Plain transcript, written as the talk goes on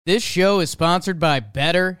This show is sponsored by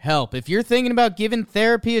BetterHelp. If you're thinking about giving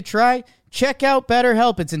therapy a try, check out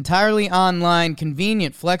BetterHelp. It's entirely online,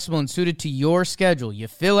 convenient, flexible, and suited to your schedule. You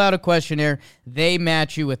fill out a questionnaire, they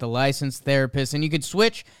match you with a licensed therapist, and you can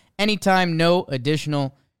switch anytime, no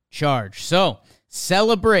additional charge. So,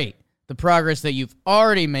 celebrate the progress that you've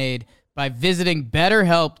already made by visiting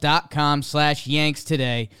BetterHelp.com/Yanks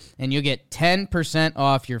today, and you'll get 10%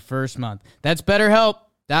 off your first month. That's BetterHelp.com/Yanks.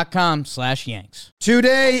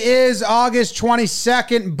 Today is August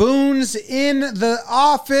 22nd. Boone's in the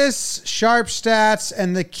office, sharp stats,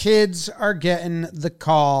 and the kids are getting the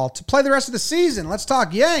call to play the rest of the season. Let's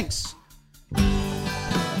talk Yanks.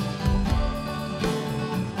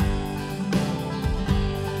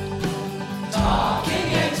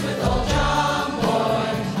 Talking Yanks with old John Boy,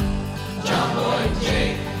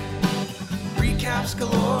 Jake. Recaps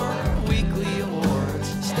galore, weekly awards,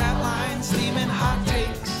 stat lines, theme, and hot takes.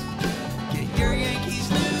 Get your Yankees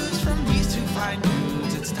news from these two fine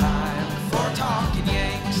dudes. It's time for Talking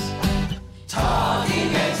Yanks.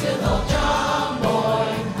 Talking Yanks with old John Boy,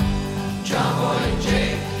 and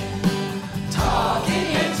Jake.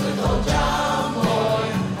 Talking Yanks with old John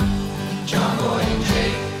Boy, and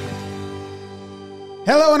Jake.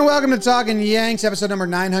 Hello and welcome to Talking Yanks, episode number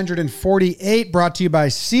 948, brought to you by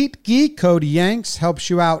SeatGeek. Code Yanks helps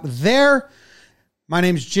you out there. My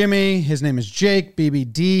name's Jimmy. His name is Jake,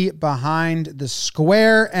 BBD behind the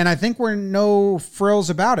square. And I think we're no frills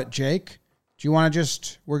about it, Jake. Do you want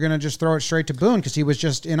to we're going to just throw it straight to Boone because he was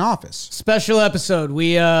just in office. Special episode.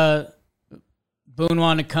 Boone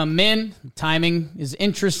wanted to come in. Timing is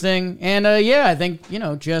interesting. And I think,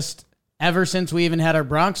 just ever since we even had our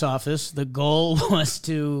Bronx office, the goal was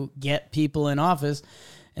to get people in office.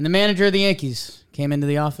 And the manager of the Yankees came into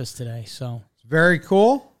the office today. So very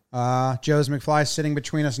cool. Joe's McFly sitting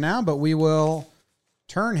between us now, but we will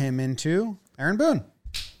turn him into Aaron Boone.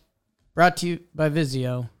 Brought to you by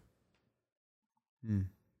Vizio.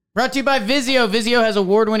 Brought to you by Vizio. Vizio has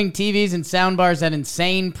award-winning TVs and soundbars at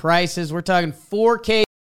insane prices. We're talking 4K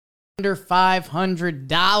under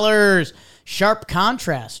 $500. Sharp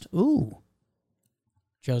contrast. Ooh.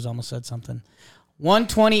 Joe's almost said something.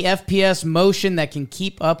 120 FPS motion that can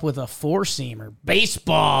keep up with a four-seamer.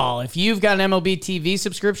 Baseball. If you've got an MLB TV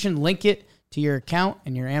subscription, link it to your account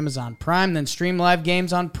and your Amazon Prime. Then stream live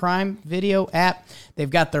games on Prime Video app. They've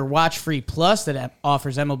got their Watch Free Plus that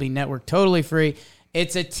offers MLB Network totally free.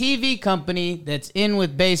 It's a TV company that's in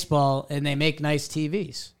with baseball, and they make nice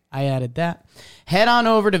TVs. I added that. Head on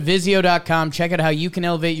over to Vizio.com. Check out how you can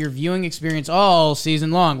elevate your viewing experience all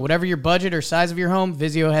season long. Whatever your budget or size of your home,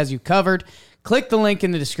 Vizio has you covered. Click the link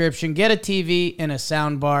in the description. Get a TV and a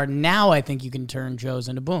sound bar. Now I think you can turn Joe's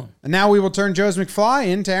into Boone. And now we will turn Joe's McFly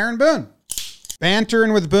into Aaron Boone.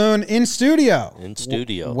 Bantering with Boone in studio.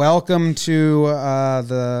 Welcome to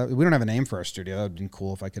we don't have a name for our studio. That would have been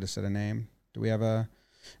cool if I could have said a name. Do we have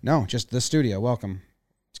no, just the studio. Welcome.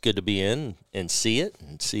 It's good to be in and see it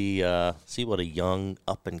and see what a young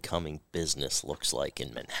up-and-coming business looks like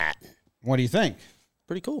in Manhattan. What do you think?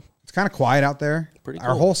 Pretty cool. It's kind of quiet out there. Pretty cool.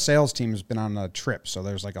 Our whole sales team has been on a trip, so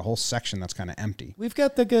there's like a whole section that's kind of empty. We've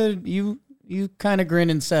got the good, you kind of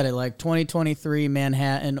grinned and said it, like 2023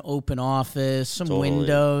 Manhattan open office, some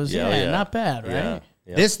windows. Yeah, not bad, right?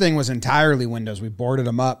 Yeah. This thing was entirely windows. We boarded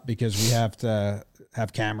them up because we have to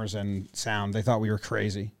have cameras and sound. They thought we were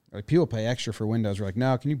crazy. Like, people pay extra for windows. We're like,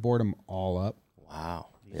 no, can you board them all up? Wow.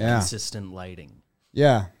 Yeah. Consistent lighting.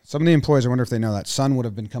 Yeah. Some of the employees, I wonder if they know that sun would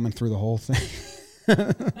have been coming through the whole thing.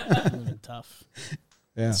 That would have been tough.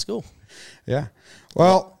 Yeah. That's cool. Yeah.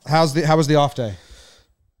 Well, how was the off day?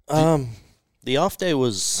 The off day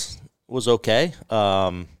was okay.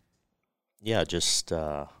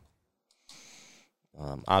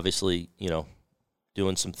 Obviously,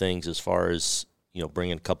 doing some things as far as,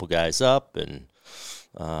 bringing a couple guys up, and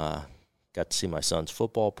got to see my son's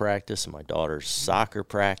football practice and my daughter's soccer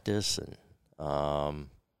practice, and a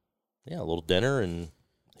little dinner, and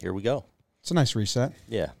here we go. It's a nice reset.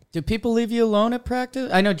 Yeah. Do people leave you alone at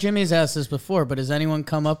practice? I know Jimmy's asked this before, but does anyone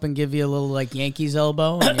come up and give you a little like Yankees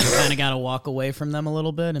elbow, and you kind of got to walk away from them a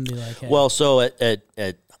little bit and be like, hey. Well, so at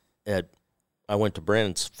I went to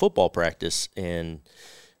Brandon's football practice, and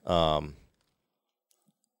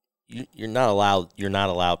you're not allowed.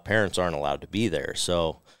 Parents aren't allowed to be there.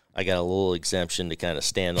 So I got a little exemption to kind of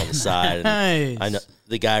stand on the side. Nice. And I know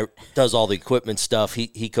the guy does all the equipment stuff.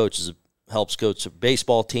 He helps coach a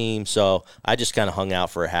baseball team. So I just kind of hung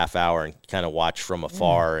out for a half hour and kind of watched from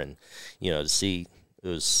afar, and to see it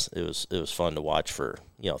was fun to watch for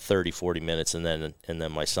 30, 40 minutes, and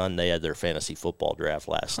then my son, they had their fantasy football draft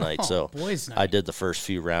last night, so boys' night. I did the first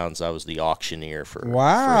few rounds. I was the auctioneer for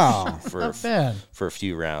Not bad. for a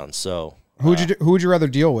few rounds. So Who would you rather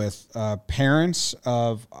deal with? Parents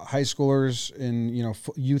of high schoolers in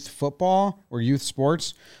youth football or youth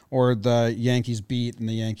sports, or the Yankees beat and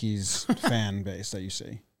the Yankees fan base that you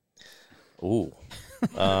see? Ooh.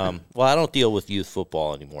 Well, I don't deal with youth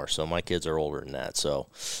football anymore, so my kids are older than that. So,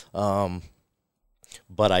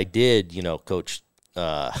 but I did, coach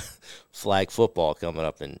flag football coming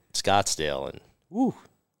up in Scottsdale, and woo,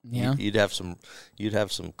 Yeah. you'd have some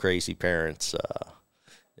crazy parents.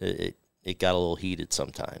 It got a little heated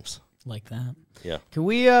sometimes. Like that. Yeah. Can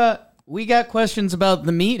we got questions about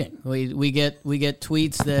the meeting. We get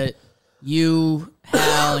tweets that you,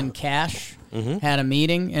 Hal, and Cash had a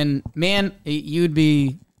meeting, and man,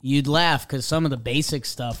 you'd laugh because some of the basic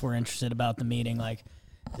stuff we're interested about the meeting, like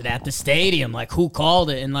is it at the stadium, like who called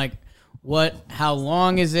it, and like how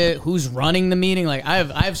long is it, who's running the meeting. Like I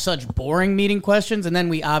have such boring meeting questions, and then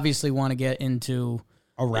we obviously want to get into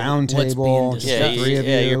A round what's being table, discussed. three of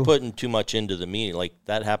you. You're putting too much into the meeting. Like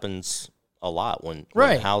that happens a lot when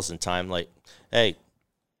Hal's in time. Like, hey,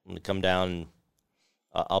 I'm gonna come down. And,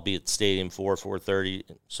 I'll be at the stadium 4:30.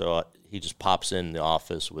 So he just pops in the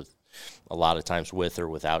office with a lot of times with or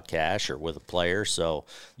without Cash or with a player. So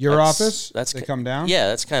Your office? That's They come down? Yeah,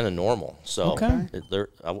 that's kind of normal. So Okay.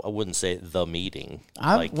 I wouldn't say the meeting.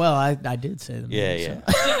 I did say the meeting.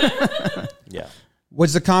 Yeah. Yeah.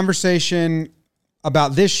 Was the conversation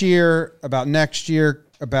about this year, about next year,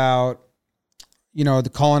 about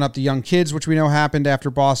the calling up the young kids, which we know happened after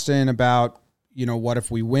Boston, about what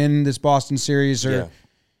if we win this Boston series? Or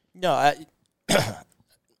No,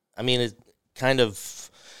 I mean, it's kind of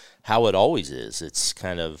how it always is. It's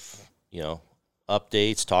kind of,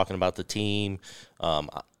 updates, talking about the team.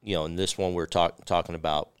 In this one, we're talking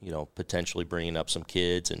about, potentially bringing up some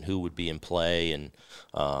kids and who would be in play. And,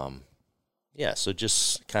 so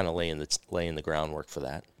just kind of laying the groundwork for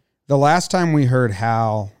that. The last time we heard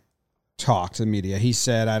Hal talk to the media, he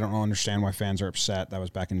said, I don't understand why fans are upset. That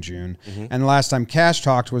was back in June. And the last time Cash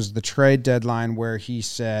talked was the trade deadline, where he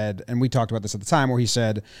said, and we talked about this at the time, where he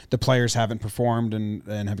said the players haven't performed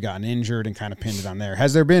and have gotten injured, and kind of pinned it on there.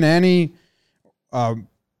 Has there been any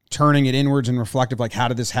turning it inwards and reflective, like how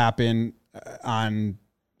did this happen on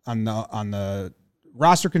the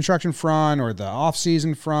roster construction front or the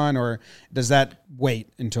off-season front, or does that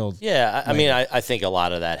wait until I mean, I think a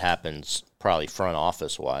lot of that happens probably front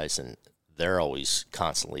office wise, and they're always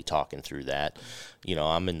constantly talking through that.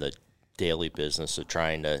 I'm in the daily business of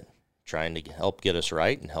trying to help get us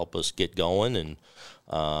right and help us get going, and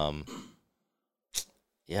All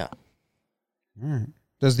right.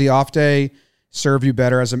 Does the off day serve you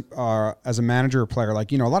better as a manager or player?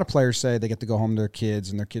 Like, a lot of players say they get to go home to their kids,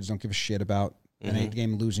 and their kids don't give a shit about an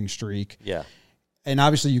 8-game losing streak. Yeah. And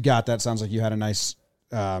obviously you got that. Sounds like you had a nice,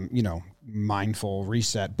 mindful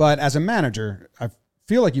reset. But as a manager, I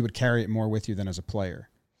feel like you would carry it more with you than as a player.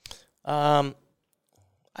 I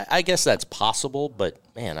guess that's possible, but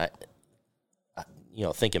man, I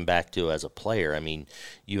thinking back to as a player, I mean,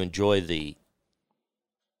 you enjoy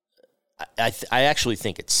I actually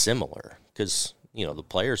think it's similar because, the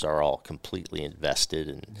players are all completely invested,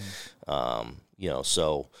 and,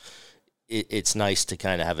 so it's nice to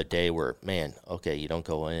kind of have a day where, man, okay, you don't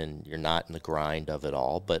go in, you're not in the grind of it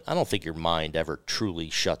all, but I don't think your mind ever truly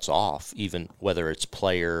shuts off, even whether it's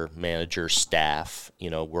player, manager, staff.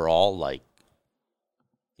 We're all like,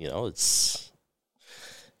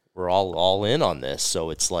 we're all in on this, so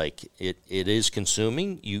it's like it is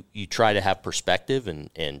consuming. You try to have perspective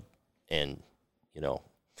and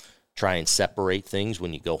try and separate things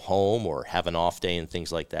when you go home or have an off day and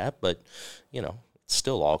things like that, but it's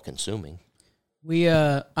still all consuming.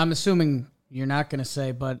 I'm assuming you're not going to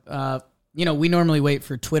say, but we normally wait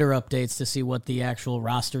for Twitter updates to see what the actual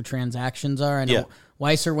roster transactions are. I know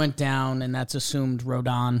Weiser went down, and that's assumed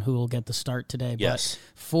Rodon, who will get the start today. Yes.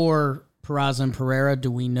 But for Peraza and Pereira, do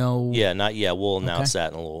we know? Yeah, not yet. We'll announce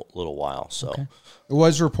that in a little while. So Okay. It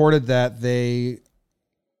was reported that they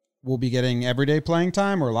will be getting everyday playing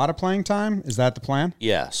time or a lot of playing time. Is that the plan?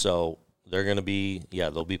 Yeah, so they're going to be,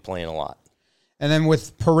 they'll be playing a lot. And then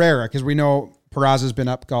with Pereira, because we know Peraza's been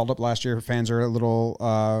called up last year. Fans are a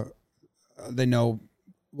little, they know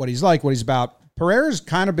what he's like, what he's about. Pereira's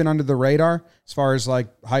kind of been under the radar as far as like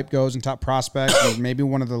hype goes and top prospects, and maybe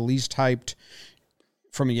one of the least hyped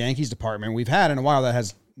from a Yankees department we've had in a while that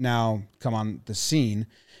has now come on the scene.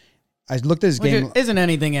 I looked at his game. Isn't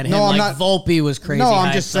anything at him. No, I'm like not. Volpe was crazy. No, I'm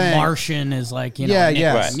hype. just The saying. Martian is like, Yeah.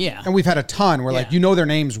 nickname. Yeah. And we've had a ton where like, Yeah. their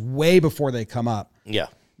names way before they come up. Yeah.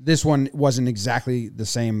 This one wasn't exactly the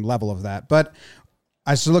same level of that. But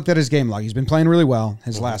I just looked at his game log. He's been playing really well.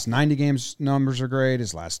 His last 90 games numbers are great.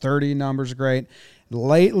 His last 30 numbers are great.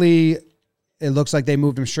 Lately, it looks like they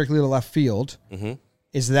moved him strictly to left field. Mm-hmm.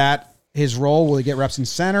 Is that his role? Will he get reps in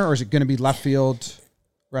center, or is it going to be left field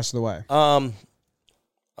rest of the way?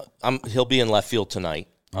 He'll be in left field tonight.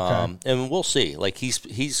 Okay. And we'll see. Like he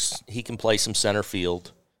can play some center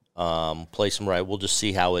field, play some right. We'll just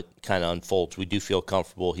see how it kind of unfolds. We do feel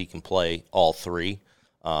comfortable he can play all three,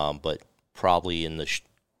 but probably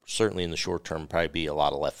certainly in the short term, probably be a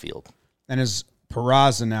lot of left field. And is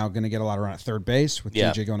Peraza now going to get a lot of run at third base with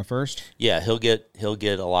DJ going to first? Yeah, he'll get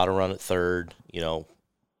a lot of run at third.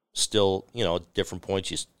 Still, at different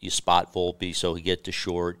points you spot Volpe, so he get to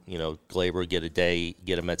short. Glaber get a day,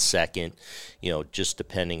 get him at second. Just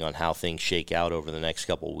depending on how things shake out over the next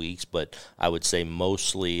couple of weeks. But I would say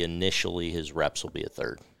mostly initially his reps will be at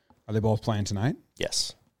third. Are they both playing tonight?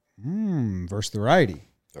 Yes. Versus the righty.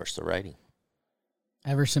 Versus the righty.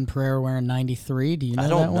 Everson Pereira wearing 93. Do you know I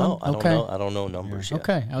don't that know. one? I don't know numbers yet.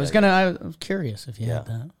 Okay. I was curious if you had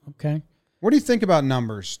that. Okay. What do you think about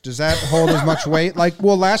numbers? Does that hold as much weight?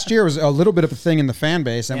 Last year was a little bit of a thing in the fan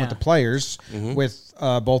base and with the players, with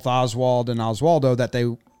both Oswald and Oswaldo, that they,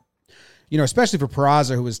 especially for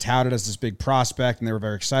Peraza, who was touted as this big prospect, and they were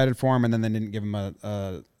very excited for him, and then they didn't give him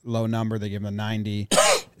a low number. They gave him a 90.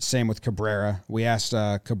 Same with Cabrera. We asked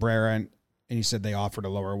Cabrera, and he said they offered a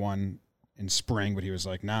lower one in spring, but he was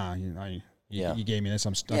like, nah, you gave me this,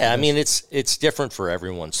 I'm stuck. Yeah, I mean, it's different for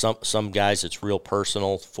everyone. Some guys it's real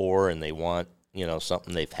personal for, and they want,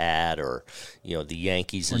 something they've had, or, the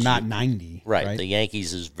Yankees is not 90. Right. The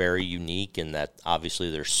Yankees is very unique in that obviously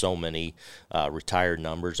there's so many retired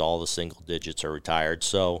numbers. All the single digits are retired.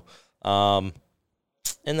 So, and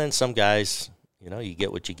then some guys, you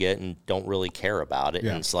get what you get and don't really care about it. Yeah.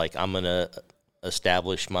 And it's like, I'm going to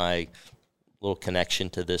establish my little connection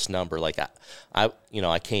to this number. Like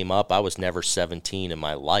I came up, I was never 17 in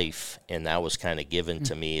my life, and that was kind of given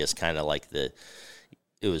to me as kind of like it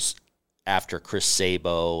was after Chris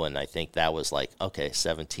Sabo, and I think that was like, okay,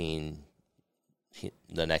 17,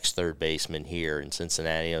 the next third baseman here in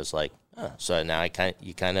Cincinnati. I was like, so now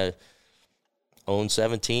you kind of own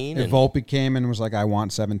 17. If Volpe came and was like, I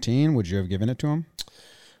want 17, would you have given it to him?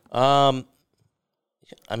 I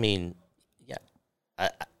mean, yeah,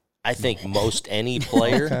 I think most any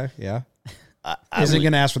player. Okay, yeah. Is he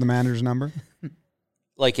going to ask for the manager's number?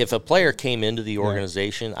 Like if a player came into the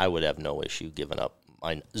organization, I would have no issue giving up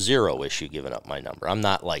zero issue giving up my number. I'm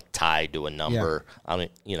not like tied to a number. Yeah. I mean,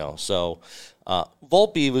 so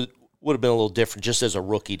Volpe would have been a little different just as a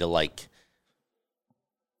rookie to like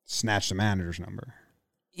snatch the manager's number.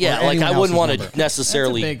 Yeah, like I wouldn't want to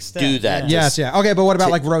necessarily do that. Yeah. Yes, yeah. Okay, but what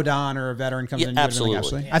about like Rodon or a veteran comes in?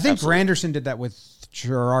 Absolutely. I think Granderson did that with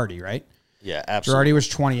Girardi, right? Yeah, absolutely. Girardi was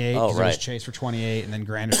 28. Oh, right. He was chased for 28, and then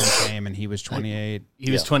Granderson came, and he was 28. He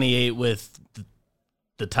was 28 with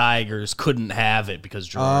the Tigers. Couldn't have it because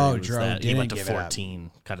Girardi was that. He went to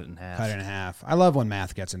 14, cut it in half. I love when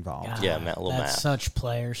math gets involved. God, yeah, a little that's math. such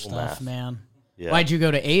player stuff, math. Man. Yeah. Why'd you go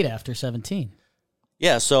to 8 after 17?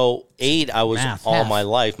 Yeah, so 8, I was Math. all my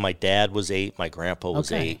life. My dad was 8. My grandpa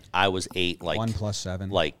was 8. I was 8. Like 1 + 7.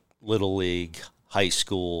 Like Little League, high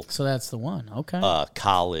school. So that's the one. Okay.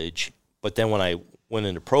 College. But then when I went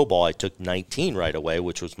into pro ball, I took 19 right away,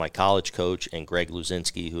 which was my college coach and Greg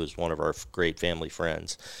Luzinski, who is one of our great family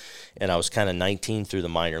friends. And I was kind of 19 through the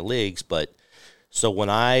minor leagues. But so when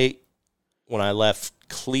I left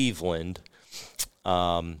Cleveland,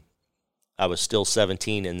 I was still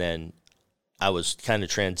 17, and then I was kind of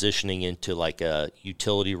transitioning into like a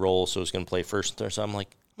utility role, so I was going to play first and third. So I'm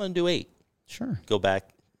like, I'm going to do 8. Sure. Go back,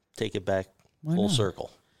 take it back, full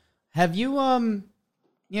circle. Have you,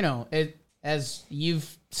 as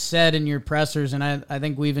you've said in your pressers, and I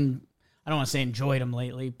think I don't want to say enjoyed them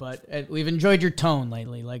lately, but we've enjoyed your tone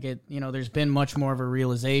lately. Like there's been much more of a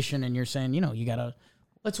realization, and you're saying,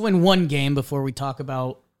 let's win one game before we talk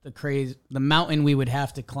about the mountain we would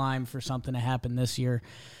have to climb for something to happen this year.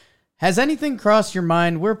 Has anything crossed your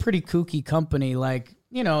mind? We're a pretty kooky company. Like,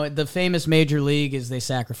 the famous major league is they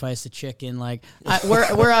sacrifice the chicken. Like,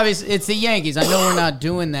 we're obviously, it's the Yankees. I know we're not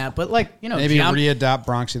doing that, but like, maybe readopt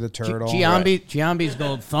Bronxy the Turtle. Giambi's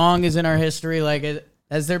gold thong is in our history. Like,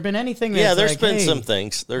 has there been anything that's there's been some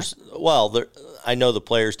things. I know the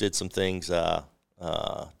players did some things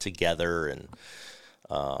together, and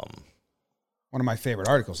one of my favorite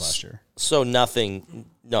articles last year. So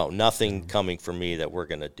nothing coming from me that we're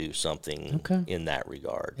going to do something in that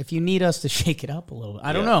regard. If you need us to shake it up a little bit,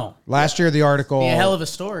 I don't know. Last year, the article... Be a hell of a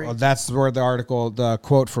story. That's where the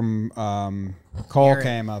quote from Cole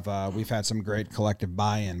came of, we've had some great collective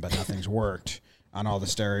buy-in, but nothing's worked on all the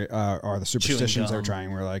superstitions they're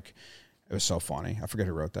trying. We're like, it was so funny. I forget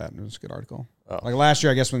who wrote that. It was a good article. Oh. Like last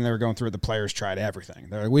year, I guess when they were going through it, the players tried everything.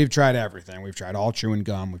 They're like, we've tried everything. We've tried all chewing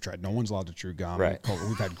gum. We've tried no one's allowed to chew gum. Right.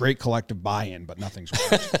 We've had great collective buy-in, but nothing's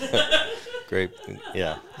worked. Great.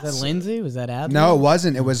 Yeah. Was that Lindsay? Was that Adley? No, it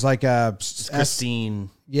wasn't. It was like a... Christine.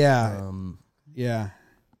 Yeah. Yeah.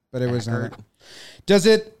 But it was... does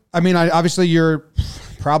it... I mean, obviously you're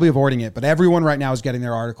probably avoiding it, but everyone right now is getting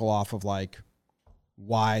their article off of like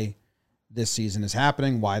why this season is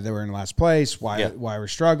happening, why they were in last place, why we're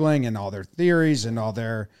struggling, and all their theories and all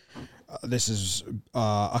their this is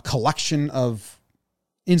a collection of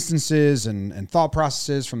instances and thought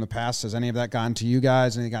processes from the past. Has any of that gotten to you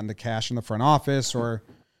guys? Any gotten to cash in the front office, or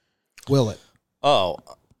will it? Oh,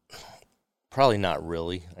 probably not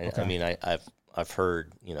really. I mean, I've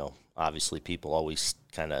heard, obviously people always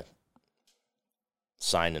kind of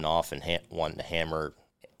signing off and wanting to hammer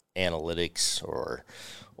analytics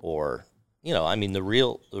or I mean, the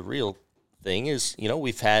real thing is,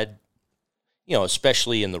 we've had,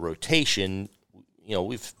 especially in the rotation,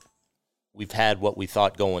 we've had what we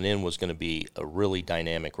thought going in was going to be a really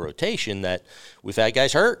dynamic rotation that we've had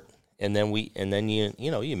guys hurt. And then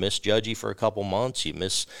you miss Judgy for a couple months, you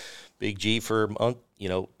miss Big G for a month,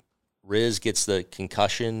 Riz gets the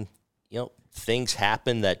concussion, things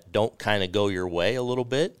happen that don't kind of go your way a little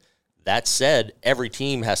bit. That said, every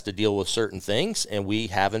team has to deal with certain things, and we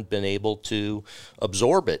haven't been able to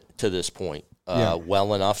absorb it to this point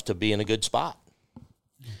well enough to be in a good spot.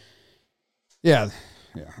 Yeah,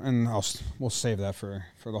 and we'll save that for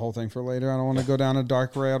the whole thing for later. I don't want to go down a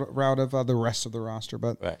dark route of the rest of the roster,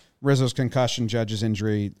 but Rizzo's concussion, Judge's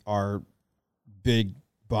injury are big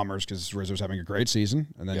bummers because Rizzo's having a great season,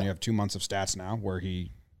 and then you have 2 months of stats now where his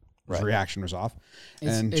reaction was off.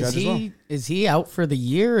 And Judge as well. Is he out for the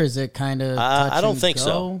year? Is it kind of I don't think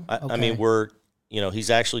so. I mean, we're he's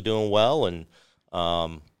actually doing well and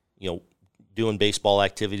doing baseball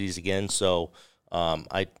activities again. So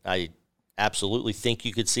I absolutely think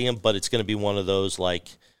you could see him, but it's going to be one of those like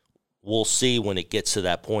we'll see when it gets to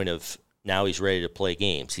that point of now he's ready to play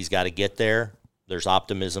games. He's got to get there. There's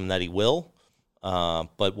optimism that he will,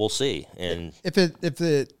 but we'll see. And if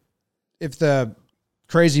the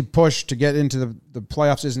crazy push to get into the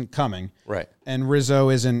playoffs isn't coming, right, and Rizzo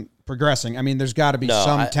isn't progressing, I mean, there's got to be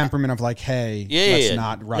some temperament of like, hey, let's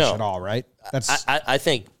not rush at all, right? That's I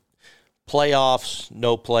think playoffs,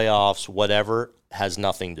 no playoffs, whatever, has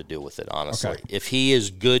nothing to do with it, honestly. Okay. If he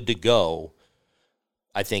is good to go,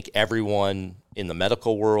 I think everyone in the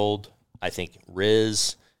medical world, I think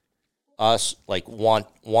Riz, us, like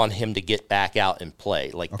want him to get back out and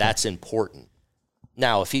play. Like that's important.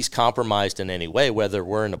 Now, if he's compromised in any way, whether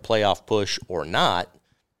we're in a playoff push or not,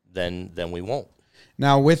 then we won't.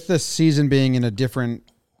 Now, with the season being in a different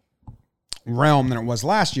realm than it was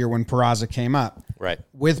last year when Peraza came up, right?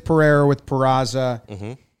 With Pereira, with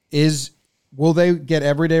Peraza, will they get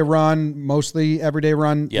everyday run, mostly everyday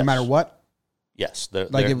run, no matter what? Yes, they're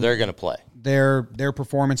going to play. Their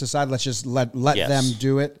performance aside, let's just let them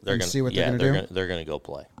do it and see what they're going to do. They're going to go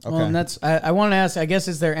play. Okay. Well, and that's I want to ask. I guess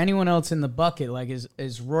is there anyone else in the bucket? Like is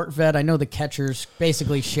Rortvedt? I know the catchers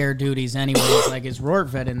basically share duties anyways. Like is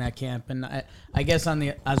Rortvedt in that camp? And I guess on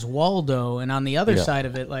the Oswaldo and on the other side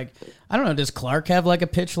of it, like I don't know. Does Clark have like a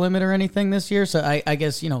pitch limit or anything this year? So I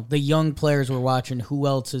guess the young players we're watching. Who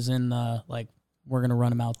else is in the like we're going to run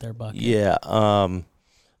them out there bucket? Yeah.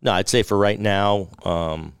 No, I'd say for right now,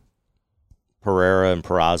 Pereira and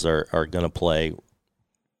Peraza are going to play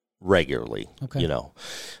regularly. Okay.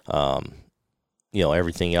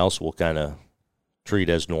 Everything else we'll kind of treat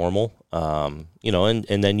as normal. And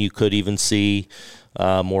then you could even see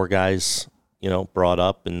more guys, brought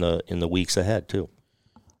up in the weeks ahead too.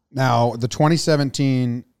 Now, the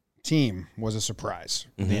 2017 team was a surprise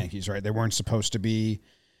for the Yankees, right? They weren't supposed to be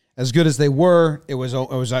as good as they were. It was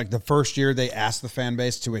like the first year they asked the fan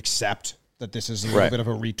base to accept that this is a little bit of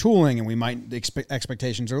a retooling and we might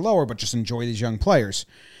expectations are lower, but just enjoy these young players.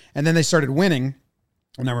 And then they started winning.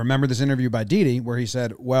 And I remember this interview by Didi where he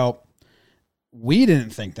said, well, we didn't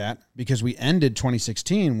think that because we ended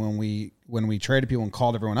 2016 when we traded people and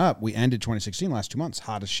called everyone up. We ended 2016 last 2 months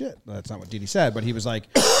hot as shit. That's not what Didi said, but he was like,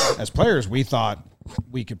 as players, we thought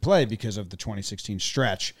we could play because of the 2016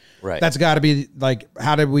 stretch. Right. That's got to be like,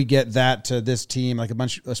 how did we get that to this team? Like a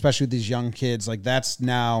bunch, especially with these young kids. Like that's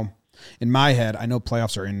now in my head, I know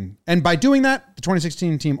playoffs are in. And by doing that, the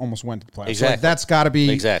 2016 team almost went to the playoffs. Exactly. So like, that's got to be.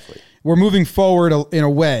 Exactly. We're moving forward in a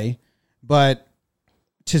way, but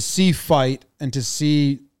to see fight and to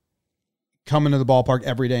see coming to the ballpark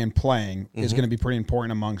every day and playing is going to be pretty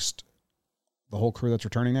important amongst the whole crew that's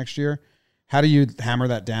returning next year. How do you hammer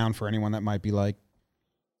that down for anyone that might be like,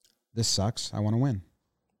 this sucks, I want to win?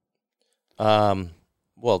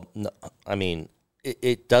 Well, no, I mean,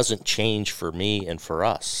 it doesn't change for me and for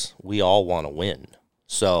us. We all want to win.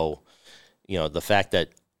 So, the fact that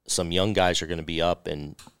some young guys are going to be up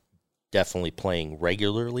and definitely playing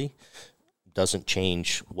regularly doesn't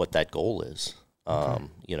change what that goal is. Okay.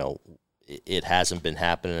 It hasn't been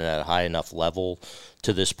happening at a high enough level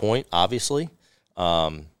to this point, obviously.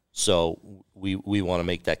 So we want to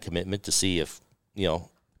make that commitment to see if,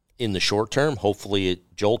 in the short term, hopefully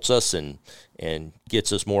it jolts us and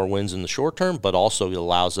gets us more wins in the short term, but also it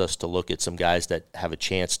allows us to look at some guys that have a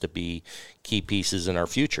chance to be key pieces in our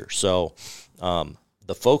future. So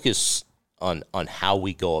the focus on how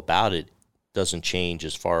we go about it doesn't change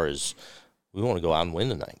as far as we want to go out and win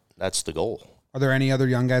tonight. That's the goal. Are there any other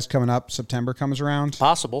young guys coming up? September comes around?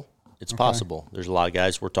 Possible. It's possible. There's a lot of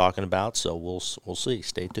guys we're talking about, so we'll see.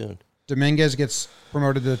 Stay tuned. Dominguez gets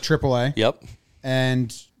promoted to AAA. Yep.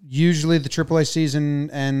 And usually the AAA season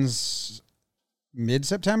ends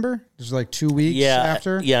mid-September? There's like 2 weeks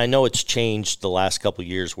after? Yeah, I know it's changed the last couple of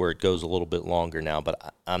years where it goes a little bit longer now,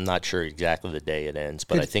 but I'm not sure exactly the day it ends,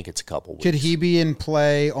 but I think it's a couple weeks. Could he be in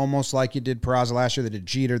play almost like you did Peraza last year, that did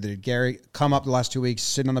Jeter, that did Gary, come up the last 2 weeks,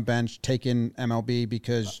 sit on the bench, take in MLB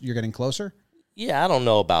because you're getting closer? Yeah, I don't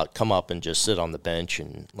know about come up and just sit on the bench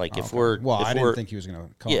and if we're... Well, I didn't think he was going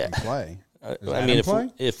to come up and play. I mean,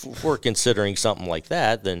 if we're considering something like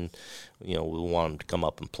that, then we want him to come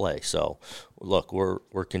up and play. So, look, we're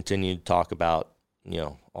continuing to talk about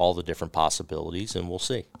all the different possibilities, and we'll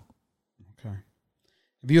see. Okay.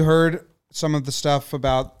 Have you heard some of the stuff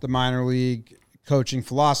about the minor league coaching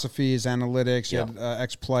philosophies, analytics? Yeah. You had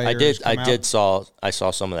ex-players. I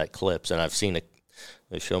saw some of that clips, and I've seen it.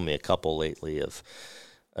 They showed me a couple lately of,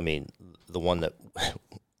 the one that.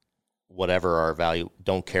 Whatever our value,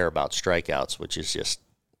 don't care about strikeouts, which is just,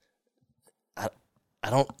 I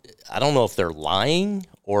don't know if they're lying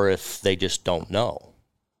or if they just don't know.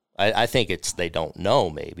 I think it's they don't know,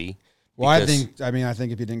 maybe. Well, I think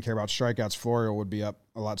if you didn't care about strikeouts, Florio would be up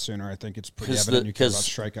a lot sooner. I think it's pretty evident you care about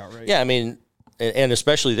strikeout rate. Yeah, and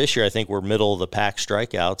especially this year, I think we're middle of the pack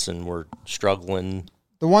strikeouts and we're struggling.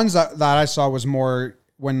 The ones that I saw was more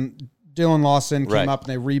when Dylan Lawson came up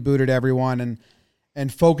and they rebooted everyone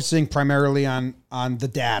and focusing primarily on the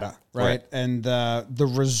data, right? And the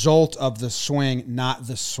result of the swing, not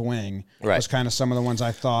the swing, was kind of some of the ones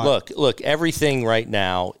I thought. Look, everything right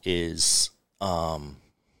now is,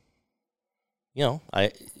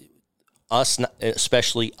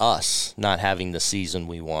 especially us not having the season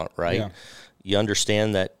we want, right? Yeah. You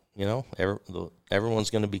understand that,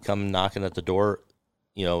 everyone's going to be coming knocking at the door,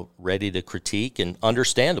 ready to critique, and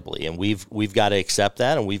understandably, and we've got to accept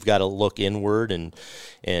that, and we've got to look inward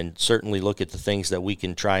and certainly look at the things that we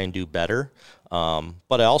can try and do better.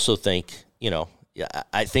 But I also think,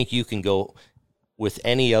 I think you can go with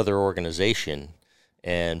any other organization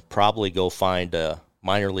and probably go find a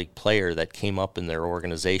minor league player that came up in their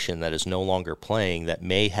organization that is no longer playing that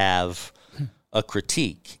may have a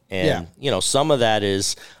critique. And, some of that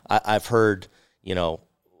is, I've heard,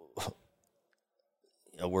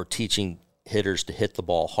 we're teaching hitters to hit the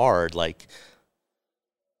ball hard. Like,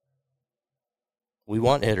 we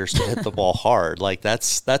want hitters to hit the ball hard. Like,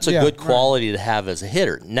 that's a good quality to have as a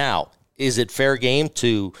hitter. Now, is it fair game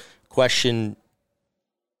to question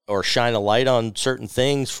or shine a light on certain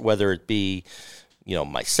things, whether it be,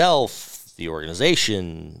 myself, the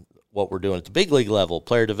organization, what we're doing at the big league level,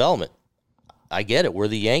 player development? I get it. We're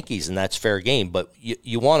the Yankees, and that's fair game. But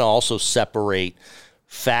you want to also separate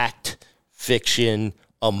fact, fiction,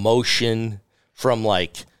 emotion from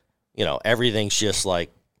everything's just like,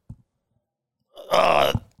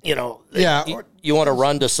 you want to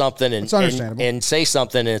run to something and say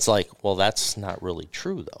something, and it's like, well, that's not really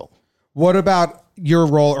true though. What about your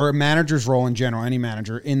role or a manager's role in general, any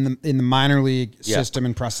manager in the minor league system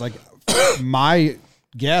and process? Like, my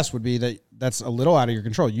guess would be that that's a little out of your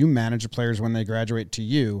control. You manage the players when they graduate to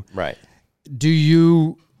you. Right. Do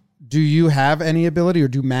you have any ability, or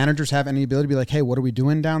do managers have any ability to be like, hey, what are we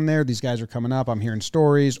doing down there? These guys are coming up. I'm hearing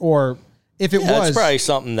stories. Or if it was... That's probably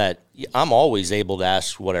something that I'm always able to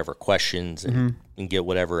ask whatever questions and get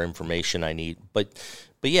whatever information I need. But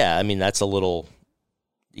yeah, that's a little...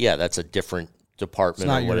 Yeah, that's a different department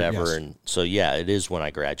or whatever. And so, yeah, it is when I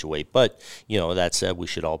graduate. But, that said, we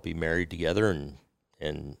should all be married together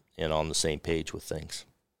and and on the same page with things.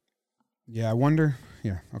 Yeah, I wonder.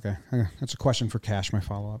 Yeah, okay. That's a question for Cash, my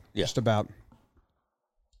follow-up. Yeah. Just about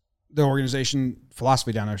the organization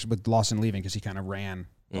philosophy down there with Lawson leaving because he kind of ran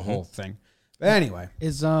the whole thing. But anyway.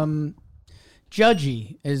 Is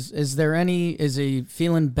Judgy, is there any, is he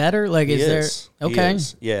feeling better? Like, He is is. there, He okay.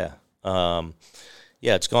 is. Yeah.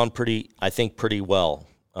 Yeah, it's gone pretty well,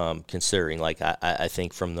 considering. Like, I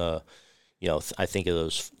think from the, I think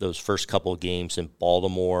of those first couple of games in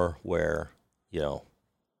Baltimore where,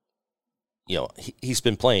 he's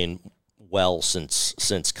been playing well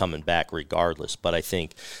since coming back regardless. But I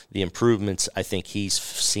think the improvements he's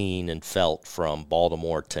seen and felt from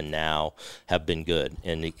Baltimore to now have been good,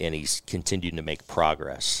 and he's continued to make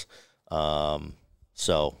progress.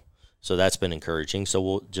 So that's been encouraging. So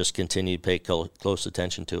we'll just continue to pay close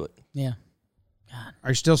attention to it. Yeah. Are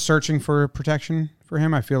you still searching for protection for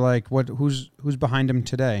him? I feel like who's behind him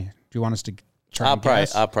today? Do you want us to try I'll to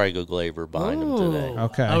guess? probably go Glaber behind him today.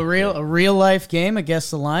 Okay. A real life game against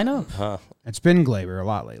the lineup? It's been Glaber a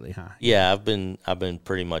lot lately, huh? Yeah, I've been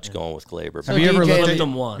pretty much going with Glaber. So Have you ever DJ looked at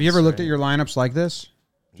them once, Have you ever looked at your lineups like this?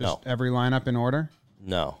 Just No. every lineup in order?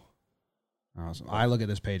 No. Awesome. I look at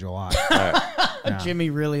this page a lot. All right. Jimmy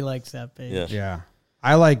really likes that page. Yeah. Yeah.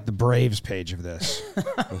 I like the Braves page of this.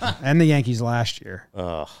 And the Yankees last year.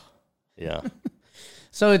 Yeah.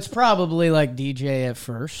 So it's probably like DJ at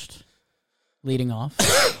first, leading off.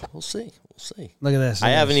 We'll see. Look at this. I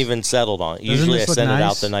haven't even settled on it. Usually I this look send it out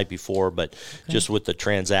nice? the night before, but just with the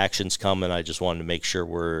transactions coming, I just wanted to make sure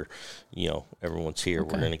we're, everyone's here.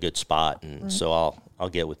 We're in a good spot. And so I'll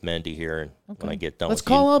get with Mendy here, and when I get done Let's with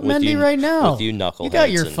call up Mendy right now. With you knuckleheads. You got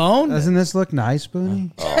your and- phone? Doesn't this look nice,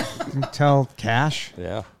 Boone? You tell Cash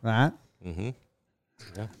Yeah. that. Mm-hmm.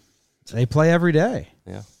 Yeah. They play every day.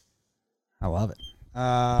 Yeah. I love it.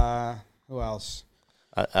 Who else?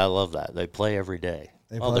 I love that. They play every day.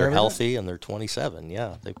 They Well, play they're every day? healthy and they're 27.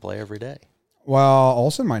 Yeah, they play every day. Well,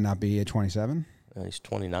 Olsen might not be at 27. He's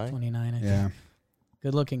 29. 29, I think. Yeah.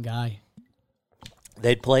 Good looking guy.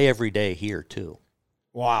 They'd play every day here, too.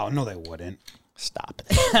 Wow. No, they wouldn't. Stop it.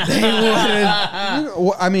 They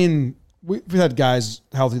wouldn't. I mean, we've had guys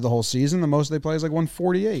healthy the whole season. The most they play is like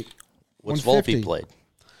 148. What's 150. Volpe played?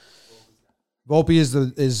 Volpe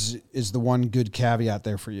is the one good caveat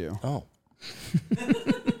there for you. Oh.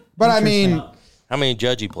 But I mean, How many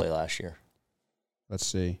did Judgy play last year? let's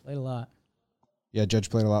see. Played a lot. Yeah, Judge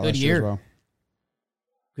played a lot Good last year as year. well.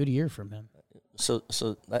 Good year from him. So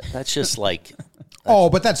that's just like, Oh,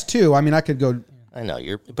 but that's two. I mean, I could go. I know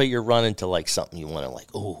you're running to like something you want to like.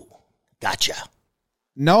 Oh, gotcha.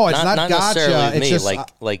 No, it's not gotcha. necessarily with It's me. just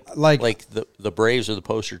Like the Braves are the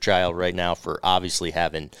poster child right now for obviously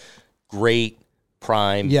having great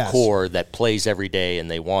prime Yes. core that plays every day, and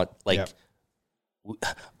they want Yep.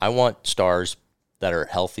 I want stars that are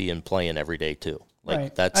healthy and playing every day too. Like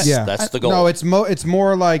Right. that's the goal. No, it's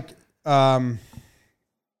more like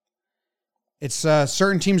it's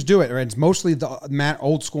certain teams do it, right? It's mostly the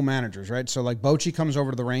old school managers, right? So like Bochy comes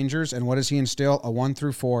over to the Rangers, and what does he instill? A 1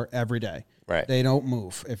 through 4 every day. Right. They don't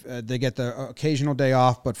move. If they get the occasional day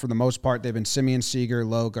off, but for the most part, they've been Simeon, Seager,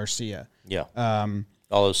 Lowe, Garcia. Yeah.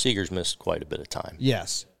 Although Seager's missed quite a bit of time.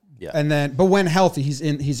 Yes. Yeah. And then, but when healthy, he's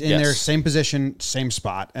in Yes. there, same position, same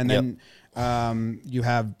spot. And then you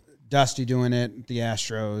have Dusty doing it, the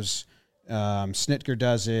Astros. Snitker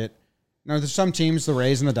does it. Now, there's some teams, the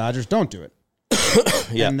Rays and the Dodgers, don't do it.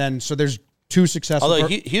 Yeah. And then, so there's two successful. Although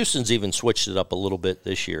Houston's even switched it up a little bit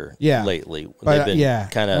this year. Yeah. Lately, But, they've been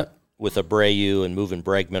kind of Uh, with Abreu and moving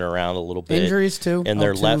Bregman around a little bit. Injuries, too. And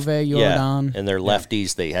their Altuve, Yordan. and their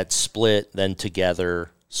lefties they had split then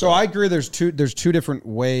together. So I agree. There's two different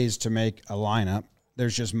ways to make a lineup.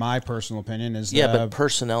 There's just my personal opinion is but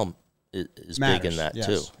personnel is big matters, in that yes.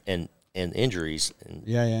 too, and injuries. And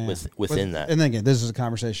yeah. within that. And then again, this is a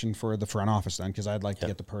conversation for the front office then, because I'd like to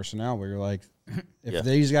get the personnel where you're like, if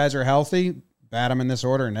these guys are healthy, bat them in this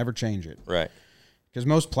order and never change it. Right. Because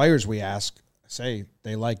most players we ask say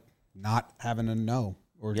they like not having to know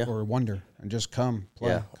or wonder and just come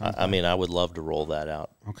play. Yeah. Come I mean, I would love to roll that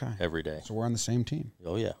out. Okay. Every day. So we're on the same team.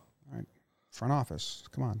 Oh yeah. All right. Front office.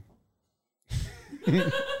 Come on.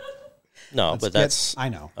 No, but that's I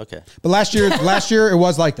know. okay. But last year it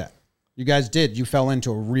was like that. You guys did. You fell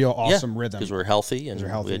into a real awesome rhythm. because we're healthy and We're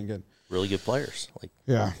healthy we had and good. really good players. Like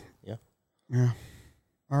Yeah. yeah.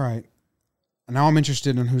 All right. Now I'm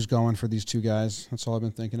interested in who's going for these two guys. That's all I've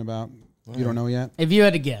been thinking about. You don't know yet? If you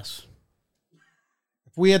had to guess.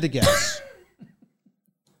 If we had to guess.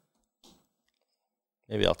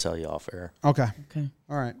 Maybe I'll tell you off air. Okay. Okay.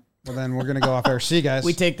 All right. Well, then we're going to go off air. See you guys.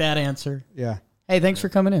 We take that answer. Yeah. Hey, thanks for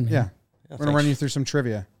coming in. man. Yeah. We're going to run you through some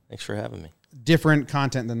trivia. Thanks for having me. different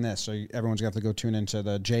content than this. So everyone's going to have to go tune into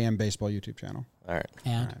the JM Baseball YouTube channel. All right.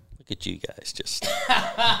 Yeah. Look at you guys, just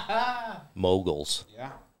moguls.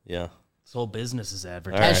 Yeah. This whole business is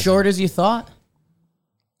advertising. As short as you thought?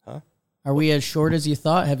 Huh? Are we as short as you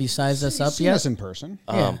thought? Have you sized us up Seen yet? us in person.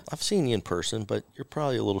 Yeah. I've seen you in person, but you're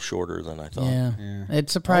probably a little shorter than I thought. Yeah. It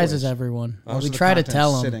surprises Always. everyone. Most We of the try to content's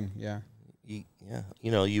tell them. sitting. Yeah.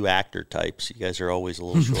 You actor types. You guys are always a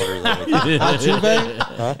little shorter than we think.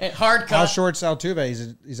 Altuve? Hard How cut. short's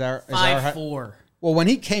Altuve? Is our height? 5'4". Well, when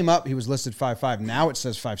he came up, he was listed 5'5". Now it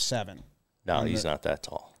says 5'7". No, he's not that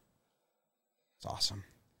tall. It's awesome.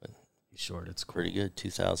 He's short. It's cool. Pretty good.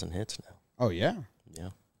 2,000 hits now. Oh, yeah. Yeah.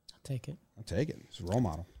 I'll take it. I'll take it. It's a role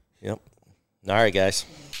model. Yep. All right, guys.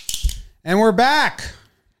 And we're back.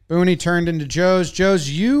 Boone turned into Joe's. Joe's,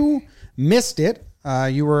 you missed it.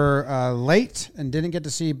 You were late and didn't get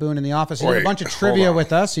to see Boone in the office. He did a bunch of trivia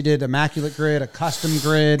with us. He did Immaculate Grid, a custom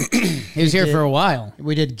grid. He was here for a while.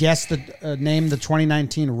 We did guess the name the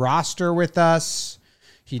 2019 roster with us.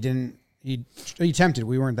 He didn't. He attempted.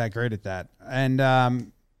 We weren't that great at that.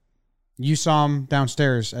 And you saw him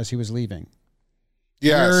downstairs as he was leaving.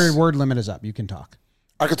 Yes. Your word limit is up. You can talk.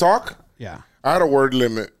 I could talk? Yeah. I had a word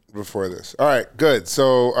limit before this. All right, good.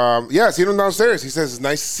 So, I seen him downstairs. He says, it's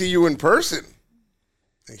nice to see you in person.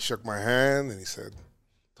 And he shook my hand and he said,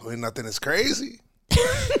 told you nothing is crazy. Did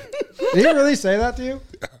he really say that to you?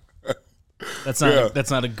 That's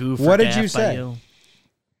not a goof. What or did you gaff by say? you.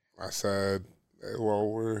 I said, well,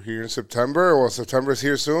 we're here in September. Well, September's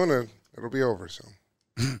here soon and it'll be over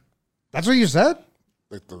soon. That's what you said?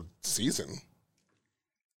 Like the season.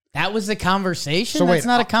 That was the conversation? So That's wait,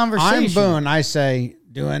 not a conversation. I'm Boone. I say,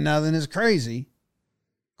 doing nothing is crazy.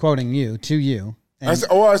 Quoting you, to you. I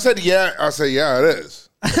said, yeah. I said, yeah, it is.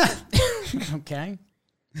 Okay.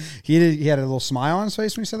 He had a little smile on his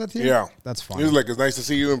face when he said that to you? Yeah. That's funny. He was like, it's nice to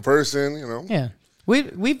see you in person, you know. Yeah.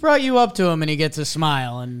 We brought you up to him and he gets a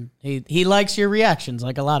smile and he likes your reactions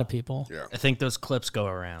like a lot of people. Yeah. I think those clips go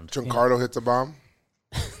around. Giancarlo hits a bomb.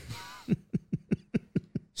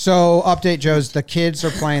 So, update, Joe's. The kids are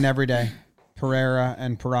playing every day. Pereira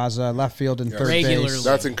and Peraza, left field and third Regularly. base.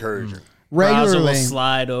 That's encouraging. Raza will Regularly.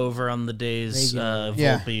 slide over on the days Yeah.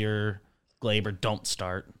 Volpe or Glaber don't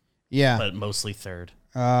start, Yeah. but mostly third.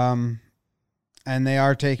 And they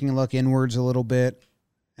are taking a look inwards a little bit.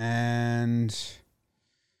 And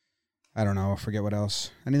I don't know. I forget what else.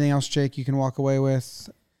 Anything else, Jake, you can walk away with?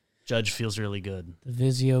 Judge feels really good. The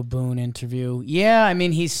Vizio Boone interview. Yeah, I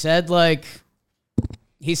mean, he said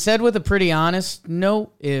with a pretty honest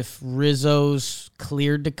note, if Rizzo's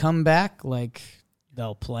cleared to come back, like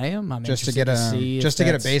they'll play him. I'm Just to interested get see if get a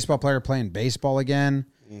that's- baseball player playing baseball again.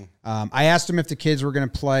 I asked him if the kids were going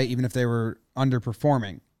to play, even if they were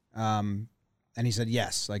underperforming. And he said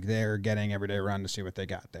yes, like they're getting everyday run to see what they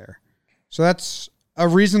got there. So that's a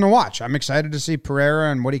reason to watch. I'm excited to see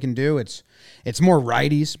Pereira and what he can do. It's more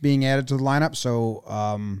righties being added to the lineup. So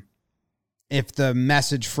if the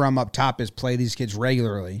message from up top is play these kids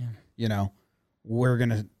regularly, we're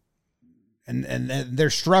gonna and they're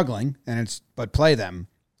struggling but play them.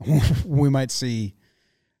 We might see,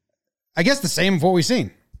 I guess, the same of what we've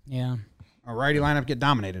seen. Yeah. A righty lineup get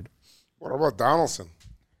dominated. What about Donaldson?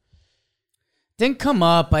 Didn't come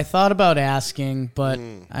up. I thought about asking, but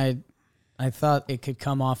I thought it could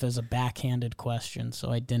come off as a backhanded question, so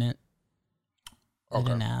I didn't. I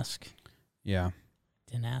didn't ask. Yeah.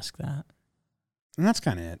 Didn't ask that. And that's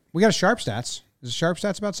kind of it. We got a Sharp Stats. Is Sharp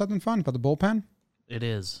Stats about something fun, about the bullpen? It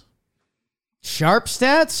is. Sharp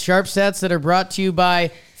stats that are brought to you by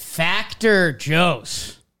Factor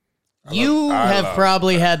Joe's. You have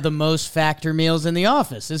probably had the most Factor meals in the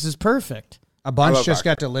office. This is perfect. A bunch just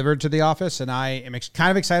got delivered to the office, and I am kind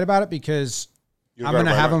of excited about it because I'm going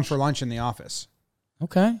to have them for lunch in the office.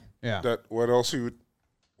 Okay. Yeah. What else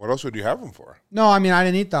would you have them for? No, I mean, I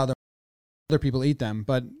didn't eat the other people eat them,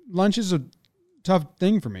 but lunch is a tough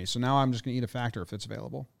thing for me, so now I'm just going to eat a Factor if it's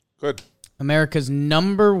available. Good. America's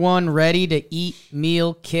 #1 ready-to-eat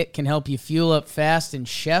meal kit can help you fuel up fast in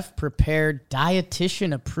chef-prepared,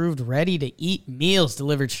 dietitian-approved ready-to-eat meals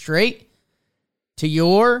delivered straight to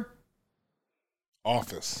your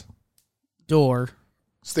Office. door.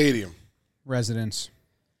 Stadium. Residence.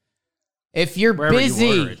 If you're Wherever busy,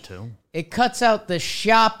 you order it to. it cuts out the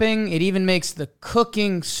shopping. It even makes the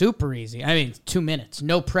cooking super easy. I mean, 2 minutes.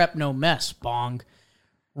 No prep, no mess. Bong.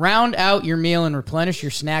 Round out your meal and replenish your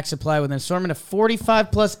snack supply with an assortment of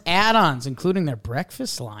 45-plus add-ons, including their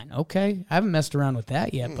breakfast line. Okay, I haven't messed around with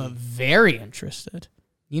that yet, but very interested.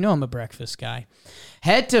 You know I'm a breakfast guy.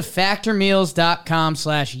 Head to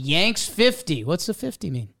factormeals.com/Yanks50. What's the 50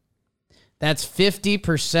 mean? That's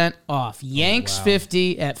 50% off.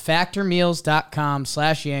 Yanks50 at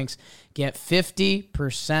factormeals.com/Yanks. Get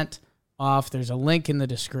 50% off. There's a link in the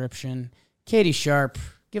description. Katie Sharp,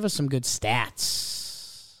 give us some good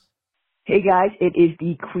stats. Hey guys, it is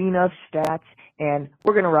the Queen of Stats, and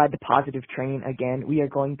we're going to ride the positive train again. We are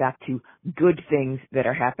going back to good things that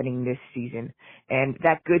are happening this season. And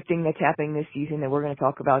that good thing that's happening this season that we're going to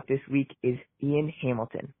talk about this week is Ian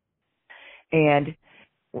Hamilton. And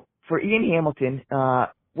for Ian Hamilton,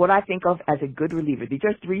 what I think of as a good reliever, these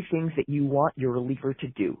are three things that you want your reliever to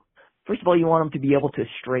do. First of all, you want him to be able to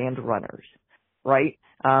strand runners, right?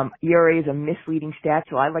 ERA is a misleading stat,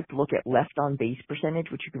 so I like to look at left on base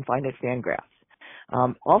percentage, which you can find at Fangraphs.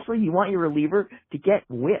 Also, you want your reliever to get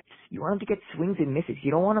whiffs. You want him to get swings and misses.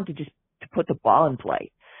 You don't want him to just to put the ball in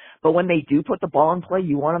play. But when they do put the ball in play,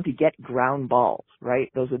 you want them to get ground balls, right?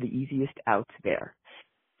 Those are the easiest outs there.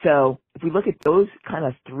 So if we look at those kind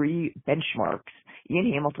of three benchmarks,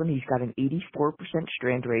 Ian Hamilton, he's got an 84%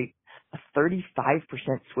 strand rate, a 35%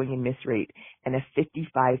 swing and miss rate, and a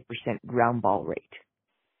 55% ground ball rate.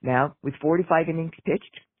 Now, with 45 innings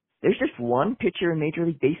pitched, there's just one pitcher in Major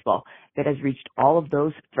League Baseball that has reached all of